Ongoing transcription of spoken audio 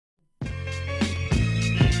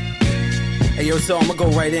Hey yo, so I'ma go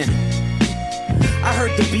right in. I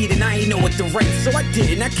heard the beat and I ain't know what to write, so I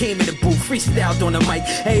did, and I came in the booth, freestyled on the mic.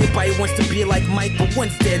 Everybody wants to be like Mike, but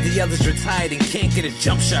one's dead, the other's retired and can't get a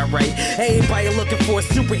jump shot right. Everybody looking for a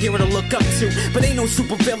superhero to look up to, but ain't no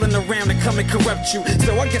supervillain around to come and corrupt you.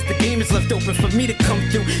 So I guess the game is left open for me to come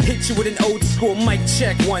through, hit you with an old school mic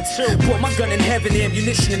check 1, 2. Put my gun in heaven,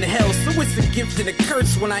 ammunition in hell, so it's a gift and a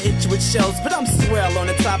curse when I hit you with shells. But I'm swell on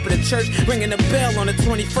the top of the church, ringing a bell on the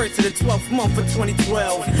 21st of the 12th month of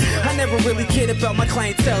 2012. I never really cared about my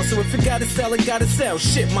clientele, so if it gotta sell, it gotta sell.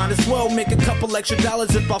 Shit, might as well make a couple extra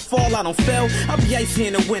dollars. If I fall, I don't fail. I'll be icy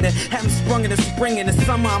in the winter, haven't sprung in the spring. In the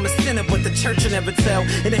summer, I'm a sinner, but the church will never tell.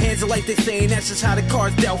 In the hands of life, they saying that's just how the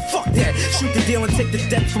cards dealt. Fuck that, shoot the deal and take the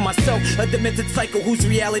debt for myself. A demented cycle whose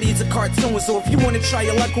reality is a cartoon. So if you wanna try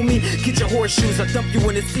your luck with me, get your horseshoes. I'll dump you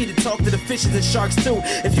in the sea to talk to the fishes and sharks too.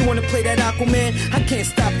 If you wanna play that Aquaman, I can't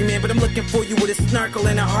stop you, man, but I'm looking for you with a snorkel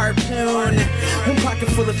and a harpoon. One pocket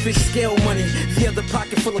full of fish scale money, the other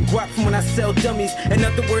pocket full of guap from when I sell dummies. In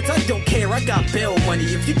other words, I don't care, I got bail money.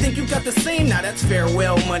 If you think you got the same, now that's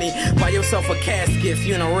farewell money. Buy yourself a casket if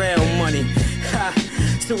you know real money. Ha.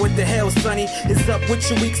 So what the hell, sonny, is up with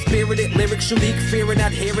your weak spirited lyrics? You leak, fear it,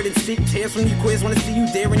 not hear it, and seek tears from you quiz. Wanna see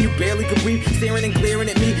you there and you barely can breathe, staring and glaring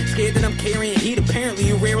at me, scared that I'm carrying heat. Apparently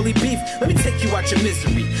you rarely beef. Let me take you out your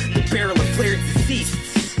misery. The barrel of flared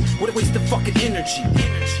deceased. What a waste of fucking energy.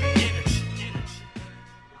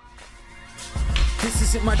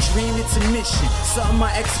 This isn't my dream, it's a mission. Something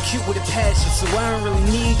I execute with a passion, so I don't really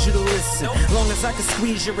need you to listen. Long as I can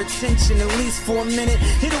squeeze your attention at least for a minute,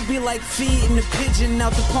 it'll be like feeding a pigeon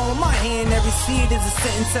out the palm of my hand. Every seed is a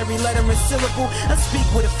sentence, every letter and syllable. I speak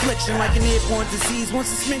with affliction like an airborne disease.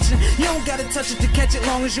 Once it's mentioned, you don't gotta touch it to catch it.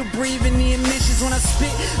 Long as you're breathing the emissions. When I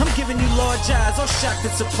spit, I'm giving you large eyes, all shocked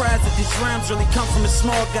and surprised that these rhymes really come from a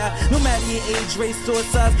small guy. No matter your age, race, or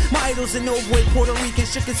size, my idol's an overweight Puerto Rican,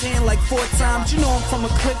 shook his hand like 4 times. You know I'm from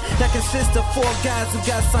a clique that consists of 4 guys who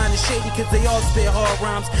got signed to shady cause they all spit hard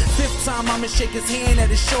rhymes. 5th time I'ma shake his hand at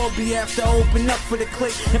his show, be after open up for the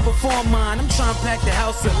clique and perform mine. I'm trying to pack the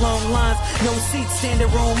house with long lines, no seats,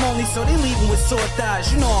 standing room only, so they leaving with sore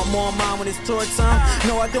thighs. You know I'm on mine when it's tour time.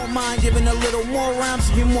 No, I don't mind giving a little more rhymes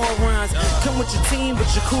to you more rhymes. Come with your team,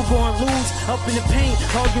 but your crew gon' lose. Up in the paint,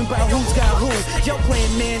 arguing about who's got who. Yo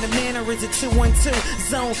playing man to man, or is it 2-1-2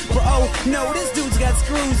 zone? But oh no, this dude's got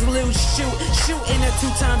screws loose. Shooting at 2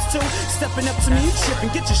 times 2. Stepping up to me, you tripping,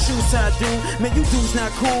 get your shoes tied, dude. Man, you dudes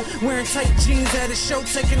not cool. Wearing tight jeans at a show,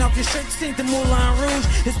 taking off your shirt, sink the Moulin Rouge.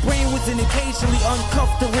 His brain was in occasionally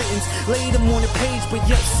uncuffed the writtens. Laid him on the page, but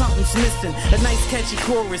yet something's missing. A nice catchy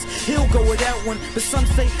chorus, he'll go with that one. But some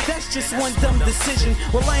say that's just one dumb decision.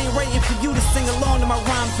 Well, I ain't waiting for you to sing along to my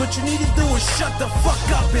rhymes. What you need to do is shut the fuck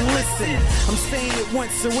up and listen. I'm saying it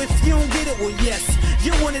once, so if you don't get it, well yes,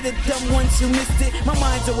 you're one of the dumb ones who missed it. My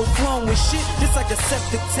mind's overflowing with shit, just like a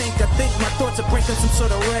septic tank. I think my thoughts are breaking some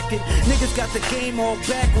sort of record. Niggas got the game all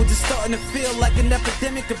backwards. It's starting to feel like an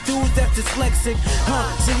epidemic of dudes that's dyslexic.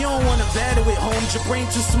 So you don't wanna battle at home. Your brain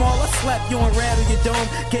too small, I slap you and rattle your dome.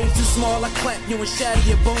 Game too small, I clap you and shatter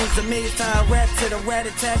your bones. Amazed how I rap to the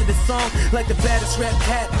rat-a-tat of the song. Like the baddest rap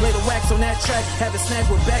cat, play the wax on that track. Have a snack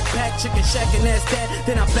with backpack, chicken shack and that's that.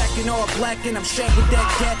 Then I'm back in all black and I'm strapped with that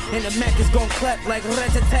cat. And the Mac is gon' clap like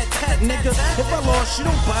rat-a-tat-tat, nigga. If I lost, you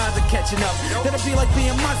don't bother catching up. That'll be like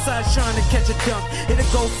being my size trying to catch a dunk. It'll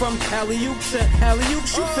go from alley-oop to alley-oop,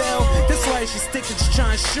 you fail. That's why you should stick to just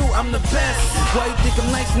trying to shoot. I'm the best. Why you think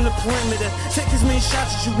I'm nice from the perimeter? Take as many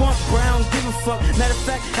shots as you want, Brown, give a fuck. Matter of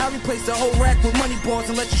fact, I'll replace the whole rack with money balls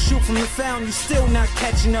and let you shoot from the fountain. You still not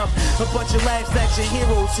catching up. A bunch of live action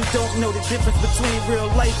heroes who don't know the difference between real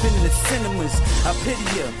life and the cinemas. I pity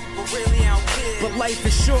you, but really I don't care. But life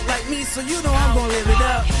is short like me, so you know I'm gonna live it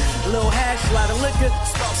up. A little hash, a lot of liquor,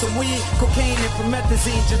 spark some weed, cocaine and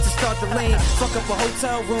promethazine just to start the lane. Fuck up a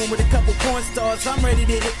hotel room with a couple porn stars. I'm ready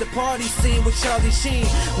to hit the party scene with Charlie Sheen.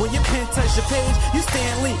 When your pen touch the page, you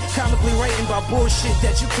Stan Lee, comically writing about bullshit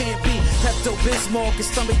that you can't be. Pepto-Bismol can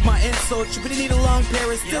stomach my insults. You really need a long pair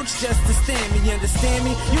of stilts just to stand me. You understand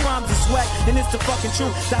me? You rhymes are swag, and it's the fucking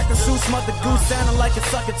truth. Dr. Seuss, Mother Goose, sounding like a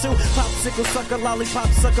sucker too. Popsicle sucker, lollipop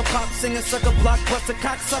sucker, pop singer sucker, blockbuster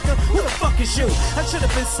cocksucker. Who the fuck is you? I should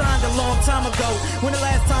have been signed a long time ago. When the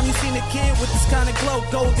last time you seen a kid with this kind of glow?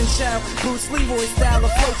 Golden child, Bruce Leroy style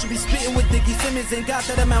of flow. Should be spitting with Dickie Simmons, ain't got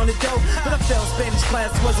that amount of dough. But I failed Spanish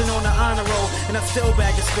class, wasn't on the honor roll, and I still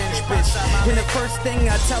bag a Spanish bitch. And the first thing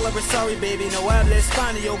I tell her is sorry, baby, no habla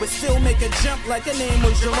español, but still make a jump like her name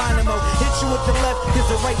was Geronimo. Hit you with the left, cause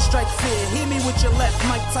the right strike fear. Hit me with your left,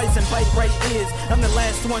 Mike Tyson bite right ears. I'm the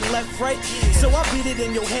last one left, right? So I beat it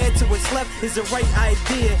in your head compared to what's left is the right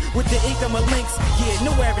idea. With the ink on my links, yeah,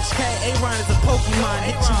 no average cat. A-Ron is a Pokemon,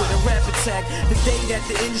 hit you with a rap attack. The day that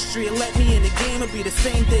the industry will let me in the game will be the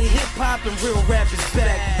same day hip-hop and real rap is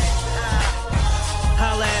back.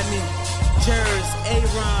 Holla at me, Jers,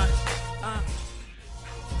 A-Ron.